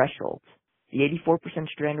those thresholds. The 84%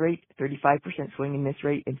 strand rate, 35% swing and miss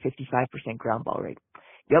rate, and 55% ground ball rate.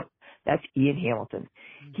 Yep, that's Ian Hamilton.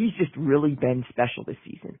 He's just really been special this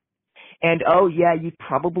season. And, oh, yeah, you'd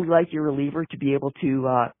probably like your reliever to be able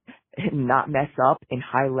to not mess up in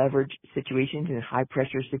high-leverage situations and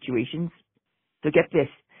high-pressure situations. So get this.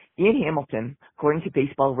 Ian Hamilton, according to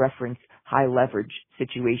Baseball Reference, high-leverage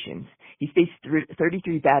situations, he's faced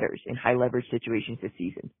 33 batters in high-leverage situations this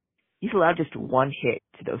season. He's allowed just one hit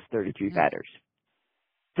to those 33 batters.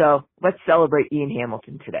 So let's celebrate Ian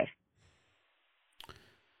Hamilton today.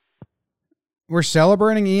 We're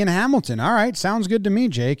celebrating Ian Hamilton. All right, sounds good to me,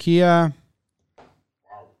 Jake. He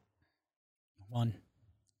One.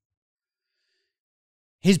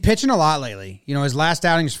 He's pitching a lot lately. You know, his last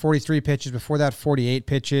outing is 43 pitches. Before that, 48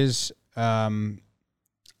 pitches. 2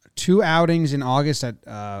 outings in August at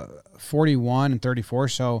 41 and 34.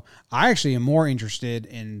 So I actually am more interested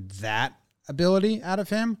in that ability out of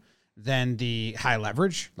him than the high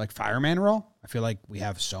leverage, like fireman role. I feel like we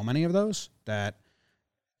have so many of those that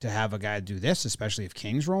to have a guy do this, especially if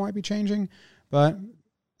King's role might be changing. But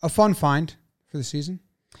a fun find for the season.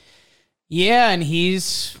 Yeah, and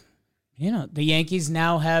he's, you know, the Yankees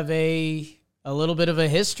now have a little bit of a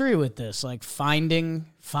history with this, like finding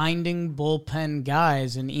bullpen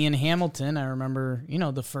guys. And Ian Hamilton, I remember, you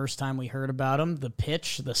know, the first time we heard about him, the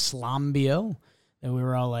pitch, the slambio, that we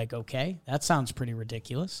were all like, okay, that sounds pretty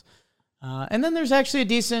ridiculous. And then there's actually a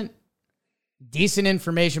decent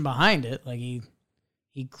information behind it. Like he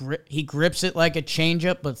grips it like a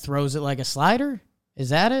changeup, but throws it like a slider. Is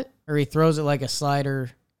that it? Or he throws it like a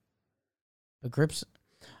slider, but grips it?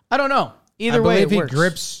 I don't know. Either way, it works. He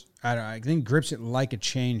grips. I think grips it like a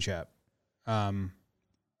changeup. No,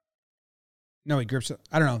 he grips it.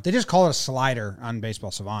 I don't know. They just call it a slider on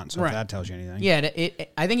Baseball Savant, so if that tells you anything. Yeah,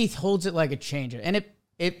 I think he holds it like a changeup, and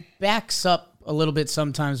it backs up a little bit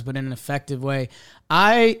sometimes, but in an effective way.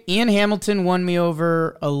 Ian Hamilton won me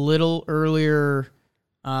over a little earlier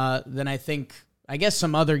than I guess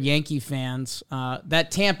some other Yankee fans.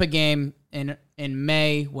 That Tampa game in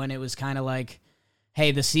May when it was kind of like,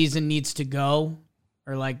 hey, the season needs to go,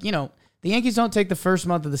 or like, you know, the Yankees don't take the first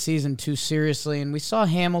month of the season too seriously, and we saw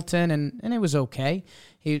Hamilton, and it was okay.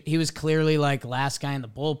 He was clearly like last guy in the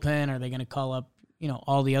bullpen. Are they going to call up, you know,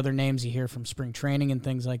 all the other names you hear from spring training and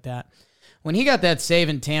things like that? When he got that save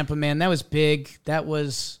in Tampa, man, that was big. That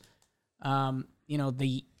was, you know,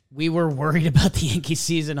 we were worried about the Yankee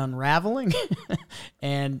season unraveling,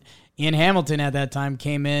 and Ian Hamilton at that time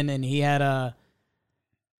came in, and he had a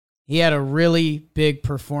really big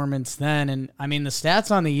performance then. And, I mean, the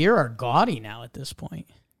stats on the year are gaudy now at this point.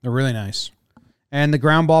 They're really nice. And the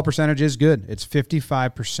ground ball percentage is good. It's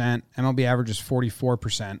 55%. MLB average is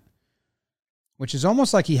 44%, which is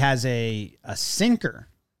almost like he has a sinker.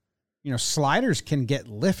 You know, sliders can get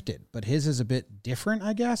lifted, but his is a bit different,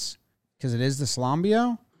 I guess, because it is the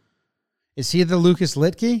Slambio. Is he the Lucas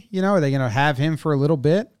Litke? You know, are they going to have him for a little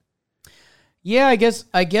bit? Yeah, I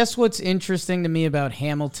guess what's interesting to me about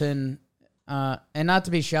Hamilton, and not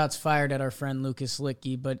to be shots fired at our friend Lucas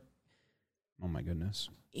Litke, but oh my goodness,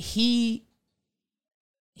 he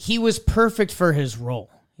was perfect for his role.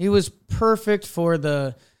 He was perfect for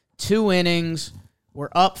the 2 innings. We're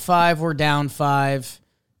up 5, we're down 5.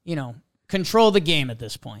 You know, control the game at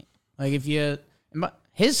this point. Like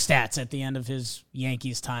his stats at the end of his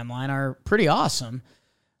Yankees timeline are pretty awesome,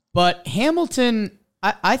 but Hamilton,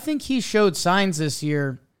 I think he showed signs this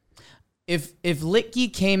year. If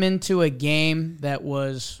Litke came into a game that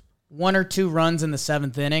was 1 or 2 runs in the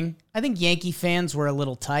 7th inning. I think Yankee fans were a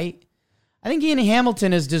little tight. I think Ian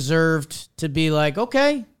Hamilton has deserved to be like,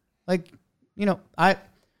 okay, like,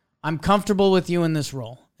 I'm comfortable with you in this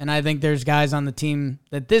role. And I think there's guys on the team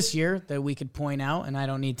that this year that we could point out, and I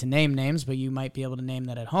don't need to name names, but you might be able to name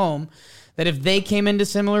that at home, that if they came into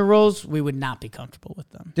similar roles, we would not be comfortable with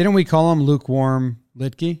them. Didn't we call him lukewarm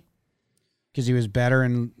Litke? Because he was better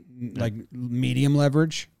in like medium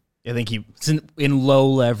leverage. I think he in low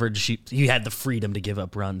leverage. He had the freedom to give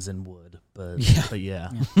up runs and would, but yeah.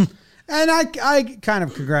 And I kind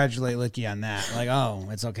of congratulate Litke on that. Like, oh,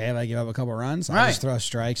 it's okay if I give up a couple runs. I'll just throw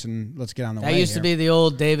strikes and let's get on the way. That used to be the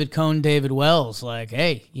old David Cohn, David Wells. Like,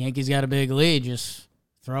 hey, Yankees got a big lead. Just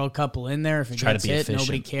throw a couple in there. If it gets hit,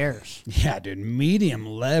 nobody cares. Yeah, dude. Medium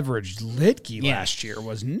leveraged Litke last year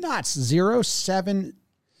was nuts.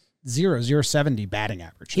 0.70 batting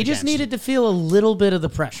average. He just needed to feel a little bit of the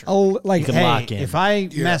pressure. Oh, like, hey, lock in. If I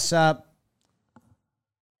mess up,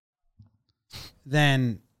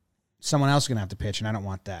 then someone else is going to have to pitch, and I don't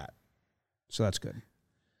want that. So that's good.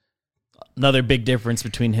 Another big difference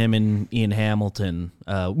between him and Ian Hamilton.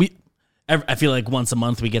 I feel like once a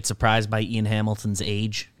month we get surprised by Ian Hamilton's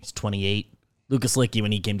age. He's 28. Lucas Litke,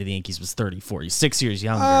 when he came to the Yankees, was 34. He's 6 years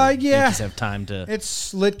younger. Yankees have time to...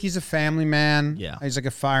 Litke's a family man. Yeah. He's like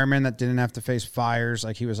a fireman that didn't have to face fires.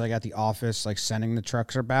 Like he was like at the office, like sending the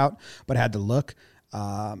trucks about, but had to look.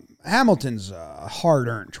 Hamilton's a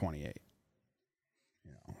hard-earned 28.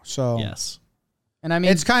 So yes. And I mean,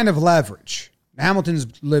 it's kind of leverage. Hamilton's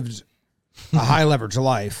lived a high leverage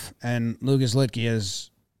life, and Lucas Litke has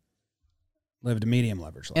lived a medium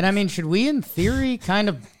leverage life. And I mean, should we, in theory,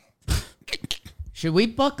 should we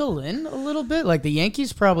buckle in a little bit? Like the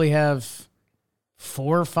Yankees probably have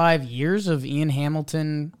 4 or 5 years of Ian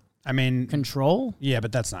Hamilton. Control. Yeah,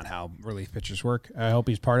 but that's not how relief pitchers work. I hope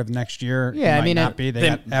he's part of next year. Yeah, he might not be. They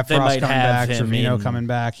got Efros coming back, Trevino coming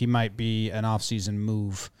back. He might be an off-season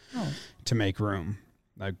move to make room.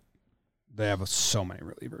 Like they have so many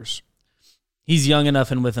relievers. He's young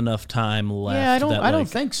enough and with enough time left. Yeah, I don't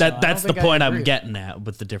think so. That's the point I'm getting at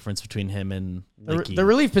with the difference between him and Litke. The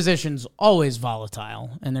relief position's always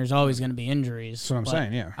volatile, and there's always going to be injuries. That's what I'm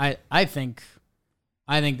saying. Yeah, I think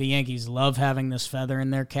the Yankees love having this feather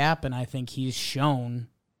in their cap, and I think he's shown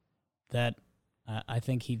that I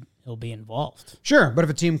think he'll be involved. Sure, but if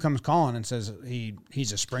a team comes calling and says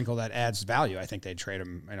he's a sprinkle that adds value, I think they'd trade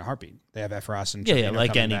him in a heartbeat. They have Efros and Trevino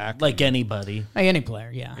like anybody, like any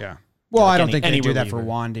player. Yeah. Yeah. Well, I don't think they do reliever. that for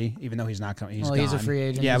Wandy, even though he's not coming. He's a free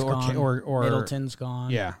agent. Yeah, he's gone. or Middleton's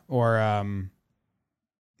gone. Yeah, or I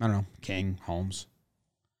don't know, King, Holmes.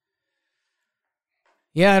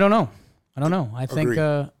 Yeah, I don't know. I think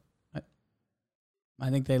I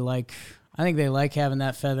think they like having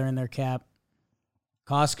that feather in their cap.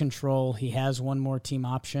 Cost control. He has one more team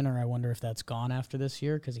option, or I wonder if that's gone after this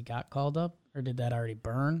year because he got called up, or did that already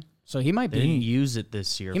burn? So he might they didn't use it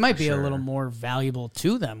this year. He might be a little more valuable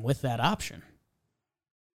to them with that option.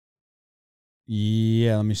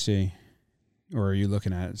 Yeah, let me see. Or are you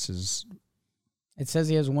looking at it? It says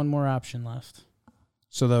he has one more option left.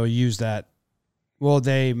 So they'll use that. Well,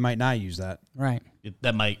 they might not use that. Right.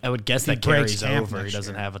 I would guess that carries over. He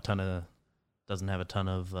doesn't have a ton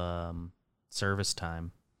of service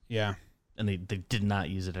time. Yeah. And they did not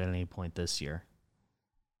use it at any point this year.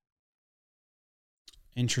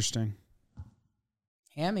 Interesting.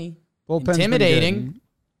 Hammy. Bullpen's intimidating.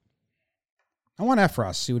 I want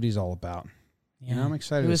Efros, see what he's all about. Yeah, I'm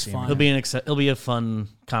excited to see him. He'll be a fun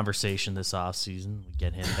conversation this offseason. We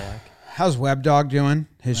get him back. How's Web Dog doing?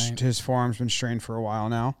 His forearm's been strained for a while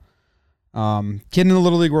now. Kid in the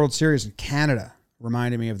Little League World Series in Canada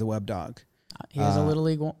reminded me of the Web Dog. He has a Little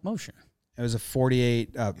League motion. It was a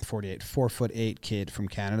 4'8" kid from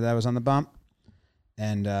Canada that was on the bump.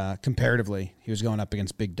 And comparatively, he was going up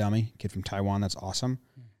against Big Dummy, kid from Taiwan. That's awesome.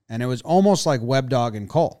 And it was almost like Web Dog and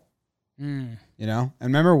Cole. You know? And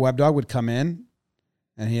remember, Web Dog would come in,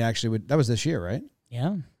 and he actually would... That was this year, right?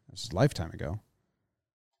 Yeah. This is a lifetime ago.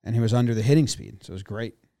 And he was under the hitting speed, so it was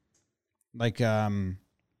great. Like Joe's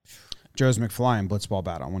McFly in Blitzball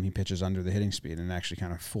Battle when he pitches under the hitting speed and actually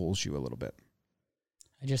kind of fools you a little bit.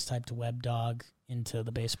 I just typed Web Dog into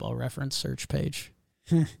the Baseball Reference search page.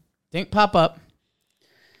 Didn't pop up.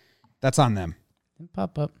 That's on them. Didn't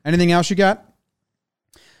pop up. Anything else you got?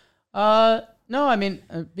 No, I mean,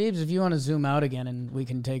 Beebs, if you want to zoom out again and we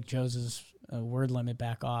can take Joe's word limit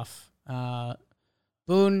back off.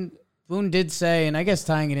 Boone did say, and I guess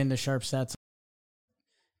tying it into Sharp Stats,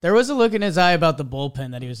 there was a look in his eye about the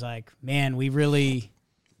bullpen that he was like, man, we really...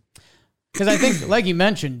 Because I think, like you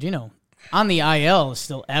mentioned, on the IL is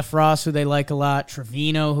still Efros, who they like a lot,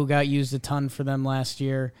 Trevino, who got used a ton for them last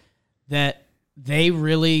year. that they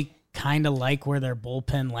really kind of like where their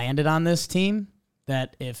bullpen landed on this team,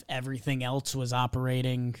 that if everything else was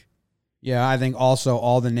operating. Yeah, I think also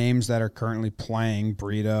all the names that are currently playing,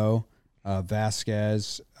 Brito,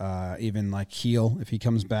 Vasquez, even like Heel, if he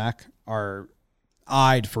comes back, are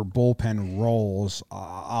eyed for bullpen roles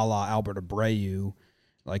a la Albert Abreu,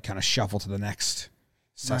 like kind of shuffle to the next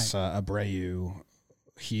Cessa, Abreu,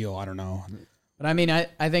 Heel, I don't know. But I mean,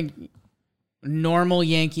 I think normal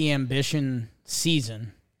Yankee ambition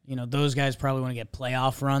season, those guys probably want to get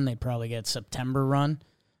playoff run. They'd probably get September run.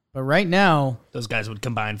 But right now, Those guys would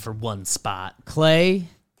combine for one spot. Clay,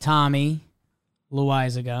 Tommy,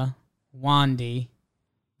 Loizaga, Wandy.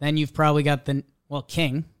 Then you've probably got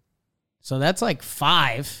King. So that's like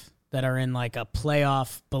 5 that are in like a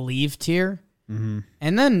playoff believe tier. Mm-hmm.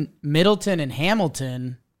 And then Middleton and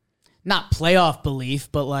Hamilton, not playoff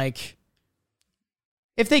belief, but like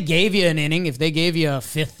if they gave you an inning, if they gave you a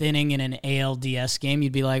 5th inning in an ALDS game,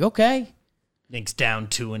 you'd be like, okay. Knicks down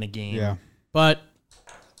 2 in a game. Yeah. But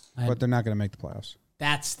they're not going to make the playoffs.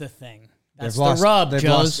 that's the thing. That's They've the rub, they've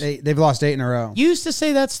Joes. they've lost 8 in a row. You used to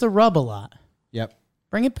say that's the rub a lot. Yep.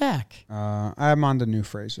 Bring it back. I'm on to new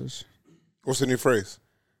phrases. What's the new phrase?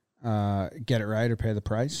 Get it right or pay the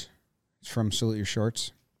price. It's from Salute Your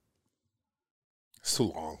Shorts. It's too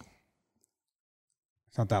long.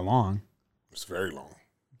 It's not that long. It's very long.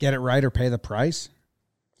 Get it right or pay the price.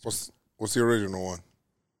 What's the original one?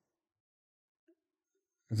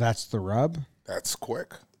 That's the rub. That's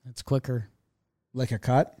quick. That's quicker. Lick a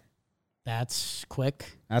cut. That's quick.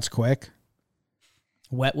 That's quick.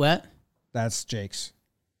 Wet, wet. That's Jake's.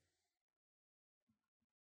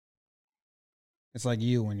 It's like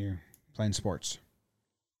you when you're playing sports.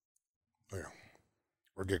 Yeah.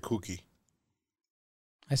 Or get kooky.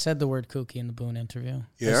 I said the word kooky in the Boone interview. I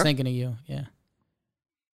Yeah? was thinking of you. Yeah.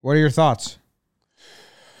 What are your thoughts?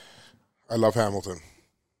 I love Hamilton.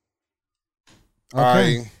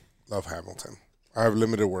 Okay. I love Hamilton. I have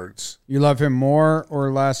limited words. You love him more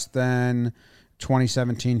or less than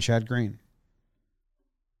 2017 Chad Green?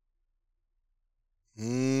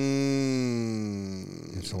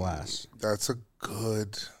 It's less. That's a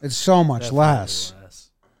good. It's so much Definitely less.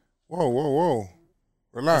 Whoa.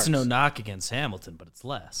 Relax. That's no knock against Hamilton, but it's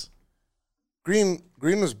less. Green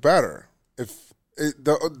was better.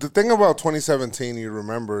 The thing about 2017 you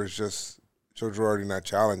remember is just Joe Girardi not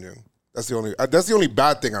challenging. That's the only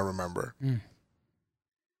bad thing I remember.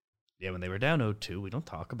 Yeah, when they were down 0-2, we don't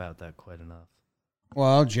talk about that quite enough.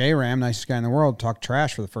 Well, J-Ram, nicest guy in the world, talked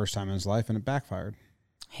trash for the first time in his life, and it backfired.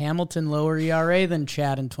 Hamilton lower ERA than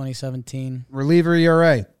Chad in 2017. Reliever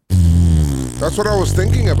ERA. That's what I was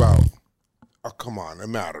thinking about. Oh, come on, it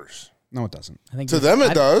matters. No, it doesn't. I think To them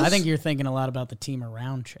it does. I think you're thinking a lot about the team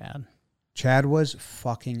around Chad. Chad was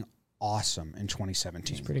fucking awesome in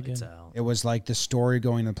 2017. He's pretty good. Lights out. It was like the story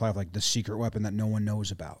going to the playoff, like the secret weapon that no one knows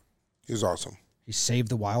about. He was awesome. He saved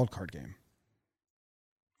the wild card game.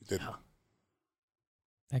 He did.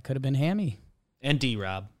 That could have been Hammy. And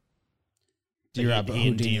D-Rob. D-Rob, He and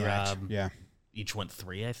Houdini D-Rob act. Yeah. each went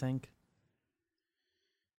 3, I think.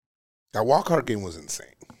 That wild card game was insane.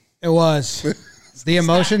 It was. The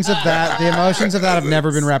emotions of that have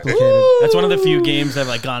never been replicated. That's one of the few games I've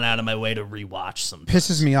like gone out of my way to rewatch some.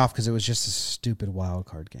 Pisses me off because it was just a stupid wild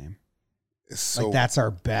card game. It's so Like that's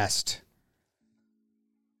our best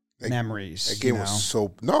That- memories. that game you know? was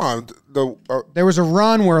so no. There was a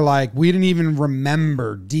run where like we didn't even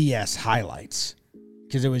remember DS highlights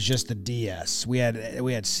because it was just the DS. We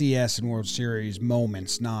had CS and World Series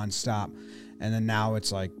moments nonstop, and then now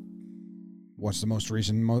it's like, what's the most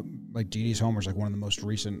recent? Like Didi's homer is like one of the most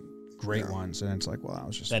recent great ones, and it's like, well, that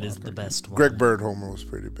was just That a is wild the card best one. Greg Bird homer was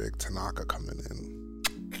pretty big. Tanaka coming in.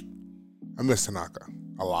 I miss Tanaka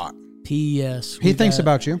a lot. P.S. game. He thinks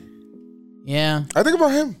about you. Yeah. I think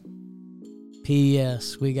about him.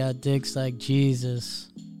 P.S. We got dicks like Jesus.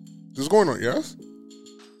 What's going on? Yes.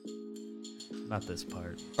 Not this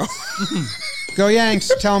part. Go Yanks.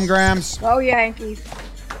 Tell him Grams. Go Yankees.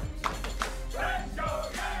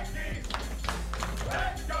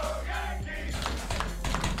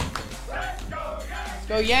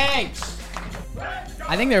 Go Yanks!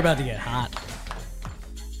 I think they're about to get hot.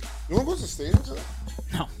 You want to go to the stadium today?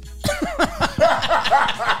 No.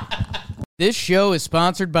 This show is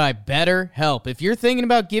sponsored by BetterHelp. If you're thinking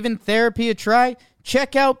about giving therapy a try,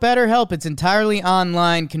 check out BetterHelp. It's entirely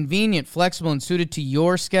online, convenient, flexible, and suited to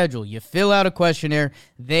your schedule. You fill out a questionnaire,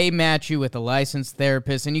 they match you with a licensed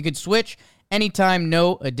therapist, and you can switch anytime,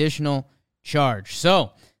 no additional charge.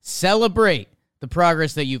 So, celebrate the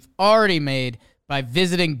progress that you've already made by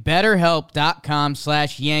visiting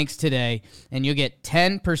betterhelp.com/Yanks today, and you'll get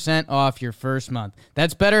 10% off your first month.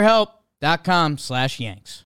 That's BetterHelp, DraftKings.com/Yanks.